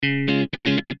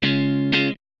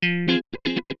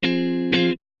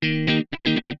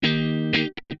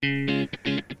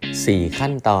4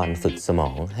 ขั้นตอนฝึกสมอ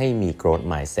งให้มี growth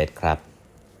mindset ครับ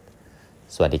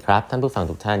สวัสดีครับท่านผู้ฟัง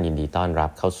ทุกท่านยินดีต้อนรั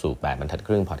บเข้าสู่8บรรทัดค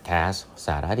รึ่งพอดแคสต์ส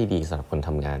าระดีๆสำหรับคนท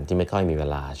ำงานที่ไม่ค่อยมีเว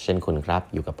ลาเช่นคุณครับ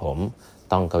อยู่กับผม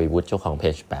ต้องกวีวุฒิเจ้าของเพ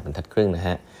จ8บรรทัดครึ่งนะฮ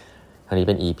ะวันนี้เ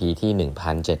ป็น EP ที่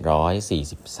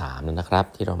1743แล้วนะครับ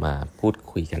ที่เรามาพูด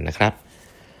คุยกันนะครับ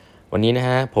วันนี้นะฮ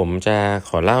ะผมจะข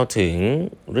อเล่าถึง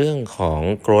เรื่องของ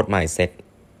growth mindset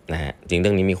นะฮะจริงเ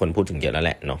รื่องนี้มีคนพูดถึงเยอะแล้วแห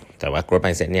ละเนาะแต่ว่า growth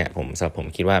mindset เนี่ยสำหรับผม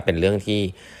คิดว่าเป็นเรื่องที่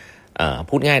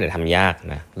พูดง่ายแต่ทำยาก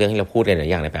นะเรื่องที่เราพูดกันหลาย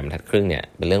อย่างใน8บรรทัดครึ่งเนี่ย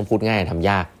เป็นเรื่องพูดง่ายทำ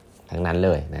ยากทั้งนั้นเล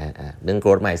ยนะเรื่อง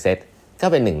growth mindset ก็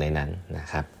เป็นหนึ่งในนั้นนะ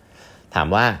ครับถาม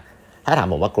ว่าถ้าถาม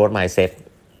ผมว่า growth mindset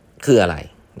คืออะไร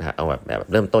นะเอาแบบ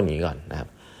เริ่มต้นอย่างนี้ก่อนนะครับ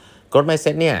growth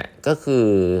mindset เนี่ยก็คือ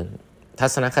ทั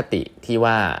ศนคติที่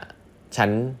ว่าฉัน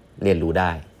เรียนรู้ไ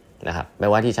ด้นะครับไม่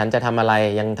ว่าที่ฉันจะทำอะไร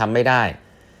ยังทำไม่ได้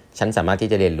ฉันสามารถที่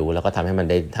จะเรียนรู้แล้วก็ทำให้มัน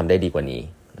ได้ทำได้ดีกว่านี้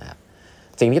นะครับ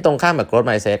สิ่งที่ตรงข้ามกับ growth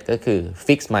mindset ก็คือ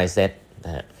fixed mindset น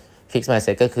ะฮะ fixed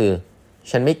mindset ก็คือ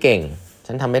ฉันไม่เก่ง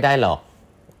ฉันทำไม่ได้หรอก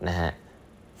นะฮะ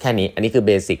แค่นี้อันนี้คือเ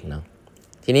บสิกเนาะ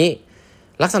ทีนี้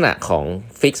ลักษณะของ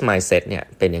fixed mindset เนี่ย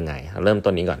เป็นยังไงเริ่ม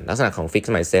ต้นนี้ก่อนลักษณะของ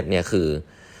fixed mindset เนี่ยคือ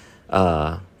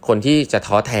คนที่จะ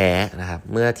ท้อแท้นะครับ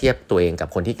เมื่อเทียบตัวเองกับ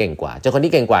คนที่เก่งกว่าเจอคน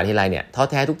ที่เก่งกว่าทีไรเนี่ยท้อ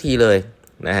แท้ทุกทีเลย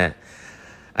นะฮะ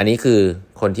อันนี้คือ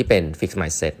คนที่เป็น fixed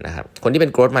mindset นะครับคนที่เป็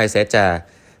น growth mindset จะ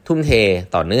ทุ่มเท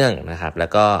ต่อเนื่องนะครับแล้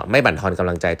วก็ไม่บั่นทอนกำ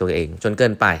ลังใจตัวเองจนเกิ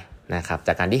นไปนะครับจ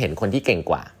ากการที่เห็นคนที่เก่ง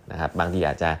กว่านะครับบางทีอ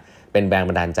าจจะเป็นแรง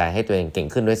บันดาลใจให้ตัวเองเก่ง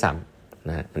ขึ้นด้วยซ้ำน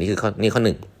ะอันนี้คือข้อ1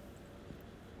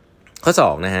ข้อ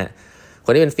2นะฮะค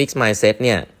นที่เป็น fixed mindset เ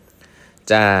นี่ย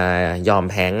จะยอม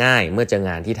แพ้ง่ายเมื่อเจอ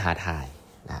งานที่ท้าทาย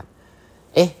นะครับ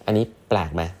อันนี้แปล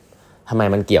กไหมทำไม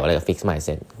มันเกี่ยวอะไรกับ fixed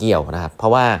mindset เกี่ยวนะครับเพร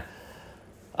าะว่า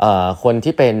คน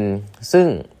ที่เป็นซึ่ง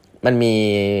มันมี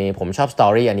ผมชอบสตอ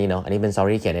รี่อันนี้เนาะอันนี้เป็นสตอ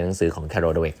รี่เขียนในหนังสือของ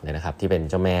Carol Dweck เลยนะครับที่เป็น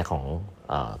เจ้าแม่ของ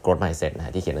growth mindset นะฮ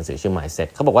ะที่เขียนหนังสือชื่อ mindset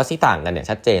เขาบอกว่าที่ต่างกันเนี่ย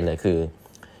ชัดเจนเลยคือ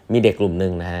มีเด็กกลุ่มนึ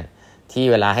งนะฮะที่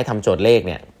เวลาให้ทำโจทย์เลขเ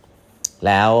นี่ยแ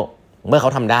ล้วเมื่อเขา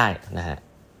ทำได้นะฮะ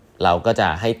เราก็จะ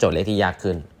ให้โจทย์เลขที่ยาก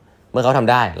ขึ้นเมื่อเขาท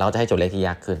ำได้เราจะให้โจทย์เลขที่ย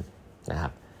ากขึ้นนะครั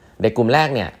บเด็กกลุ่มแรก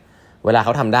เนี่ยเวลาเข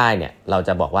าทำได้เนี่ยเราจ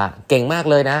ะบอกว่าเก่งมาก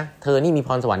เลยนะเธอนี่มีพ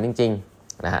รสวรรค์จริง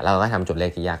ๆนะฮะเราก็ทำโจทย์เล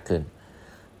ขที่ยากขึ้น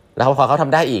แล้วพอเขาท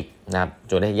ำได้อีกนะครับโ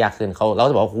จทย์เลขที่ยากขึ้นเรา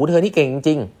จะบอกว่าโหเธอนี่เก่งจ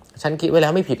ริงๆฉันคิดไว้แล้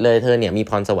วไม่ผิดเลยเธอเนี่ยมี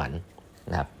พรสวรรค์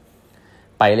นะครับ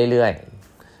ไปเรื่อย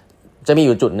ๆจะมีอ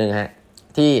ยู่จุดนึงฮะ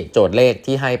ที่โจทย์เลข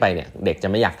ที่ให้ไปเนี่ยเด็กจะ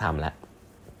ไม่อยากทำแล้ว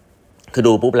คือ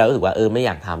ดูปุ๊บแล้วรู้สึกว่าไม่อ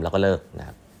ยากทำแล้วก็เลิกนะค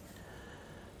รับ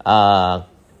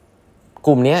ก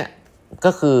ลุ่มนี้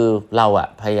ก็คือเรา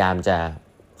พยายามจะ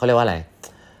เขาเรียกว่าอะไร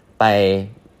ไป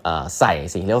ใส่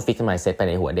สิ่งที่เรียกว่า fixed mindset ไป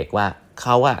ในหัวเด็กว่าเข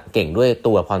าเก่งด้วย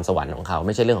ตัวพรสวรรค์ของเขาไ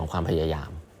ม่ใช่เรื่องของความพยายาม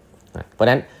เพราะฉะ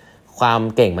นั้นความ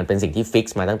เก่งมันเป็นสิ่งที่ฟิก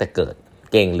ซ์มาตั้งแต่เกิด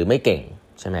เก่งหรือไม่เก่ง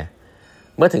ใช่ไหม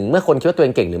เมื่อคนคิดว่าตัวเอ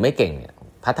งเก่งหรือไม่เก่งเนี่ย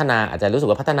พัฒนาอาจจะรู้สึก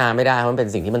ว่าพัฒนาไม่ได้เพราะมันเป็น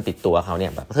สิ่งที่มันติดตัวเขาเนี่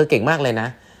ยแบบเธอเก่งมากเลยนะ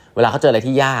เวลาเขาเจออะไร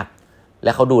ที่ยากแ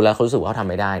ล้วเขาดูแล้วเขารู้สึกว่าเขาทำ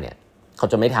ไม่ได้เนี่ยเขา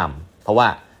จะไม่ทำเพราะว่า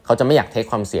เขาจะไม่อยากเทค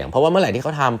ความเสี่ยงเพราะว่าเมื่อไหร่ที่เข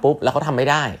าทำปุ๊บแล้วเขาทำไม่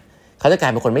ได้เขาจะกลา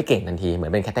ยเป็นคนไม่เก่งทันทีเหมือ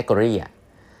นเป็นแคตตากรี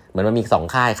เหมือนมันมี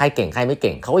2ค่ายเก่งค่ายไม่เ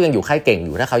ก่งเขาก็ยังอยู่ค่ายเก่งอ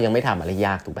ยู่ถ้าเขายังไม่ทำอะไรย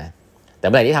ากถูกไหมแต่เ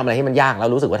มื่อไหร่ที่ทำอะไรที่มันยากแล้ว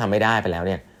รู้สึกว่าทำไม่ได้ไปแล้วเ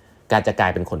นี่ยการจะกลา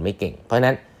ยเป็นคนไม่เก่งเพราะฉะ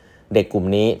นั้นเด็กกลุ่ม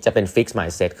นี้จะเป็น fixed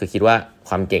mindset คือคิดว่า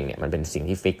ความเก่งเนี่ยมันเป็นสิ่ง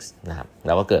ที่ fix นะครับแ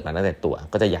ล้วก็เกิดมาตั้งแต่ตัว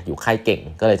ก็จะอยากอยู่ค่ายเก่ง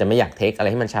ก็เลยจะไม่อยากเทคอะไร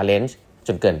ที่มัน challenge จ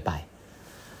นเกินไป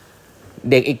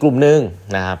เด็กอีกกลุ่มนึง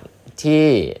นะครับที่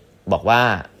บอกว่า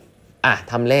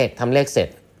ทำเลขเสร็จ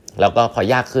แล้วก็พอ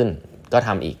ยากขึ้นก็ท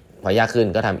ำอีกพอยากขึ้น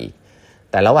ก็ทำอีก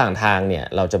แต่ระหว่างทางเนี่ย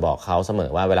เราจะบอกเขาเสม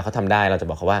อว่าเวลาเขาทำได้เราจะ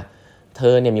บอกเขาว่าเธ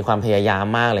อเนี่ยมีความพยายาม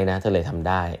มากเลยนะเธอเลยทำ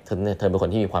ได้เธอเป็นคน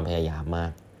ที่มีความพยายามมา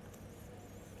ก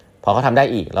พอเขาทำได้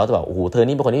อีกเราจะบอกโอ้โหเธอ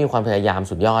นี่เป็นคนที่มีความพยายาม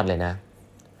สุดยอดเลยนะ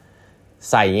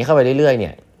ใส่อย่างนี้เข้าไปเรื่อยๆเนี่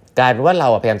ยกลายเป็นว่าเรา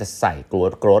พยายามจะใส่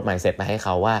growth mindset มาให้เข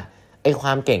าว่าไอ้คว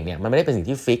ามเก่งเนี่ยมันไม่ได้เป็นสิ่ง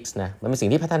ที่ฟิกซ์นะมันเป็นสิ่ง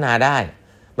ที่พัฒนาได้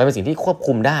มันเป็นสิ่งที่ควบ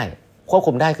คุมได้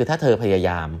คือถ้าเธอพยาย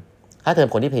ามถ้าเธอเป็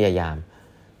นคนที่พยายาม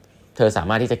เธอสา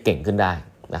มารถที่จะเก่งขึ้นได้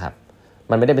นะครับ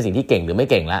มันไม่ได้เป็นสิ่งที่เก่งหรือไม่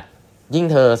เก่งละยิ่ง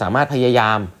เธอสามารถพยาย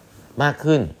ามมาก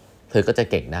ขึ้นเธอก็จะ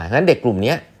เก่งได้เพราะฉะนั้นเด็กกลุ่ม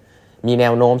นี้มีแน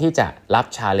วโน้มที่จะรับ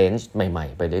challenge ใหม่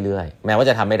ๆไปเรื่อยๆแม้ว่า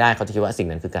จะทำไม่ได้เขาจะคิดว่าสิ่ง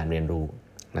นั้นคือการเรียนรู้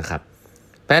นะครับ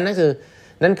เพราะฉะนั้น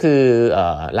นั่นคือ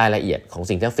รายละเอียดของ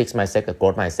สิ่งที่ fixed mindset กับ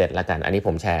growth mindset ละกันอันนี้ผ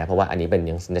มแชร์เพราะว่าอันนี้เป็น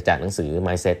จากหนังสือ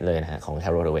mindset เลยนะฮะของ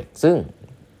Carol Dweck ซึ่ง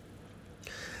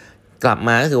กลับม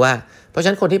าก็คือว่าเพราะฉะ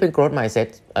นั้นคนที่เป็น growth mindset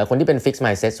คนที่เป็น fixed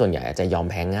mindset ส่วนใหญ่อาจจะยอม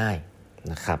แพ้ง่าย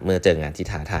นะครับเมื่อเจองานที่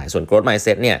ท้าทายส่วน growth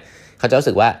mindset เนี่ยเขาจะรู้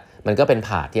สึกว่ามันก็เป็นผ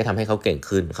าดที่จะทำให้เขาเก่ง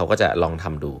ขึ้นเขาก็จะลองท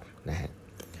ำดูนะฮะ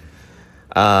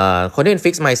คนที่เป็น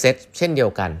fixed mindset เช่นเดีย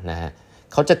วกันนะฮะ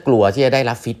เขาจะกลัวที่จะได้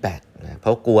รับฟีดแบ็กนะเพรา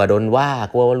ะกลัวโดนว่า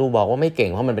กลัวว่ารู้บอกว่าไม่เก่ง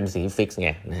เพราะมันเป็นสิ่งที่ฟิกซ์ไง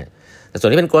นะฮะแต่ส่วน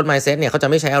ที่เป็น growth mindset เนี่ยเขาจะ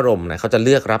ไม่ใช้อารมณ์นะเขาจะเ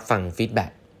ลือกรับฟังฟีดแบ็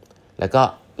กแล้วก็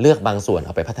เลือกบางส่วนเอ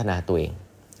าไปพัฒนาตัวเอง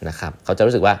นะครับเขาจะ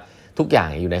รู้สึกว่าทุกอย่าง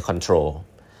อยู่ในคอนโทรล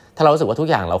ถ้าเรารู้สึกว่าทุก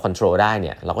อย่างเราคอนโทรลได้เ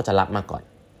นี่ยเราก็จะรับมาก่อน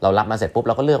เรารับมาเสร็จปุ๊บเ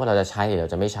ราก็เลือกว่าเราจะใช้หรือเรา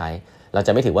จะไม่ใช้เราจ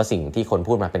ะไม่ถือว่าสิ่งที่คน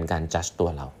พูดมาเป็นการจัดตัว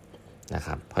เรานะค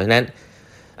รับเพราะฉะนั้น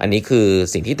อันนี้คือ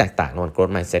สิ่งที่แตกต่างระหว่าง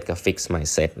growth mindset กับ fixed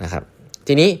mindset นะครับ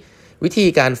ทีนี้วิธี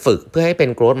การฝึกเพื่อให้เป็น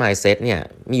growth mindset เนี่ย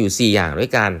มีอยู่4อย่างด้ว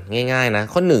ยกันง่ายๆนะ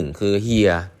ข้อ1คือ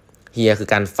hear คือ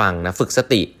การฟังนะฝึกส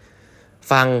ติ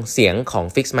ฟังเสียงของ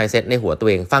fixed mindset ในหัวตัว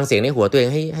เองฟังเสียงในหัวตัวเอง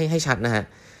ให้ชัดนะฮะ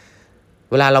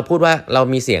เวลาเราพูดว่าเรา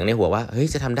มีเสียงในหัวว่าเฮ้ย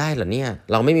จะทำได้เหรอเนี่ย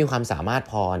เราไม่มีความสามารถ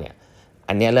พอเนี่ย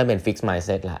อันนี้เริ่มเป็น fixed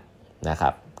mindset ละนะครั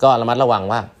บก็ระมัดระวัง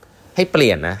ว่าให้เป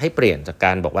ลี่ยนจากก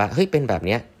ารบอกว่าเฮ้ยเป็นแบบเ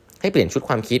นี้ยให้เปลี่ยนชุดค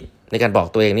วามคิดในการบอก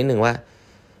ตัวเองนิดนึงว่า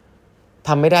ท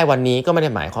ำไม่ได้วันนี้ก็ไม่ได้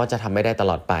หมายความจะทำไม่ได้ต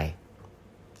ลอดไป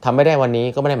ทำไม่ได้วันนี้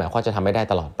ก็ไม่ได้หมายความจะทำไม่ได้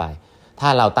ตลอดไปถ้า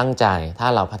เราตั้งใจถ้า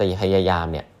เราพยายาม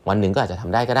เนี่ยวันหนึ่งก็อาจจะท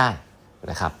ำได้ก็ได้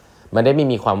นะครับมันไม่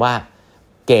มีความว่า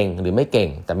เก่งหรือไม่เก่ง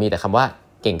แต่มีแต่คำว่า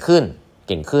เก่งขึ้น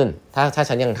ถ้า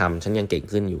ฉันยังทำฉันยังเก่ง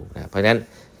ขึ้นอยู่นะเพราะฉะนั้น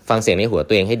ฟังเสียงในหัว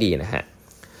ตัวเองให้ดีนะฮะ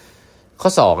ข้อ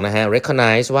2นะฮะ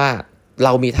recognize ว่าเร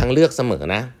ามีทางเลือกเสมอ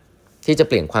นะที่จะเ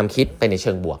ปลี่ยนความคิดไปในเ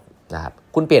ชิงบวกนะครับ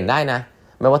คุณเปลี่ยนได้นะ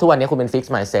แม้ว่าทุกวันนี้คุณเป็น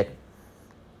fixed mindset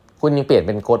คุณยังเปลี่ยนเ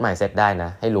ป็น growth mindset ได้นะ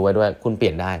ให้รู้ไว้ด้วยคุณเปลี่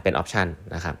ยนได้เป็น option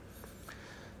นะครับ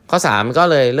ข้อ3ก็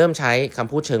เลยเริ่มใช้ค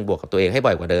ำพูดเชิงบวกกับตัวเองให้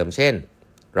บ่อยกว่าเดิมเช่น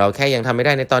เราแค่ยังทำไม่ไ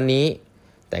ด้ในตอนนี้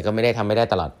แต่ก็ไม่ได้ทำไม่ได้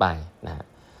ตลอดไปนะ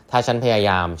ถ้าฉันพยาย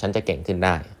ามฉันจะเก่งขึ้นไ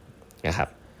ด้นะครับ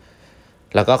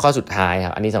แล้วก็ข้อสุดท้ายค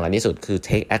รับอันนี้สำคัญที่สุดคือ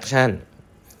take action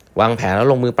วางแผนแล้ว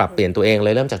ลงมือปรับเปลี่ยนตัวเองเล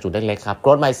ยเริ่มจากจุดเล็กๆครับ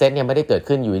growth mindset เนี่ยไม่ได้เกิด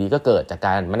ขึ้นอยู่ดีก็เกิดจากก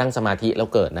ารมานั่งสมาธิแล้ว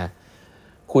เกิดนะ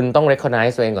คุณต้อง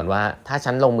recognize ตัวเองก่อนว่าถ้า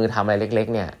ฉันลงมือทำอะไรเล็ก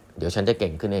ๆเนี่ยเดี๋ยวฉันจะเก่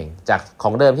งขึ้นเองจากข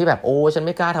องเดิมที่แบบโอ้ฉันไ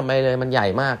ม่กล้าทำอะไรเลยมันใหญ่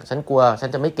มากฉันกลัวฉัน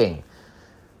จะไม่เก่ง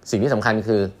สิ่งที่สำคัญ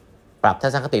คือปรับทั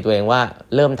ศนคติตัวเองว่า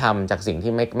เริ่มทำจากสิ่ง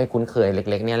ที่ไม่คุ้นเคยเ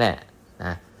ล็กๆเนี่ยแหละน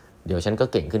ะเดี๋ยวฉันก็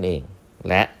เก่งขึ้นเอง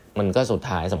และมันก็สุด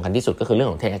ท้ายสำคัญที่สุดก็คือเรื่อง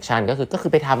ของ take action ก็คื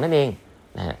อไปทำนั่นเอง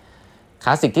นะฮะคล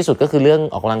าสสิกที่สุดก็คือเรื่อง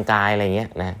ออกกำลังกายอะไรเงี้ย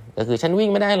นะก็คือฉันวิ่ง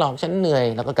ไม่ได้หรอกฉันเหนื่อย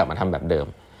แล้วก็กลับมาทำแบบเดิม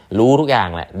รู้ทุกอย่าง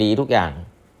แหละดีทุกอย่าง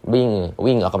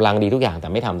วิ่งออกกำลังดีทุกอย่างแต่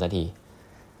ไม่ทำสักที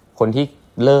คนที่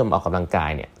เริ่มออกกำลังกา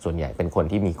ยเนี่ยส่วนใหญ่เป็นคน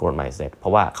ที่มี growth mindset เพรา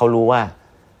ะว่าเขารู้ว่า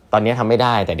ตอนนี้ทำไม่ไ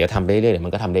ด้แต่เดี๋ยวทำไปเรื่อยๆเดี๋ยว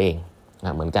มันก็ทำได้เองน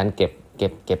ะเหมือนการเ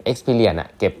ก็บ experience อะ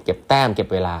เก็บแต้มเก็บ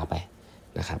เวลาไป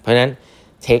นะครับเพราะฉะนั้น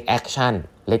take action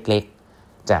เล็ก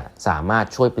ๆจะสามารถ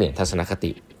ช่วยเปลี่ยนทัศนค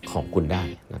ติของคุณได้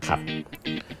นะครับ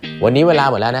วันนี้เวลา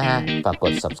หมดแล้วนะฮะฝากก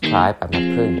ด subscribe แบบนัด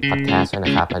ครึ่ง podcast ด้วยน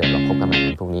ะครับแล้วเดี๋ยวเราพบกันใหม่ใน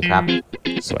พรุ่งนี้ครับ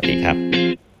สวัสดีครั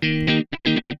บ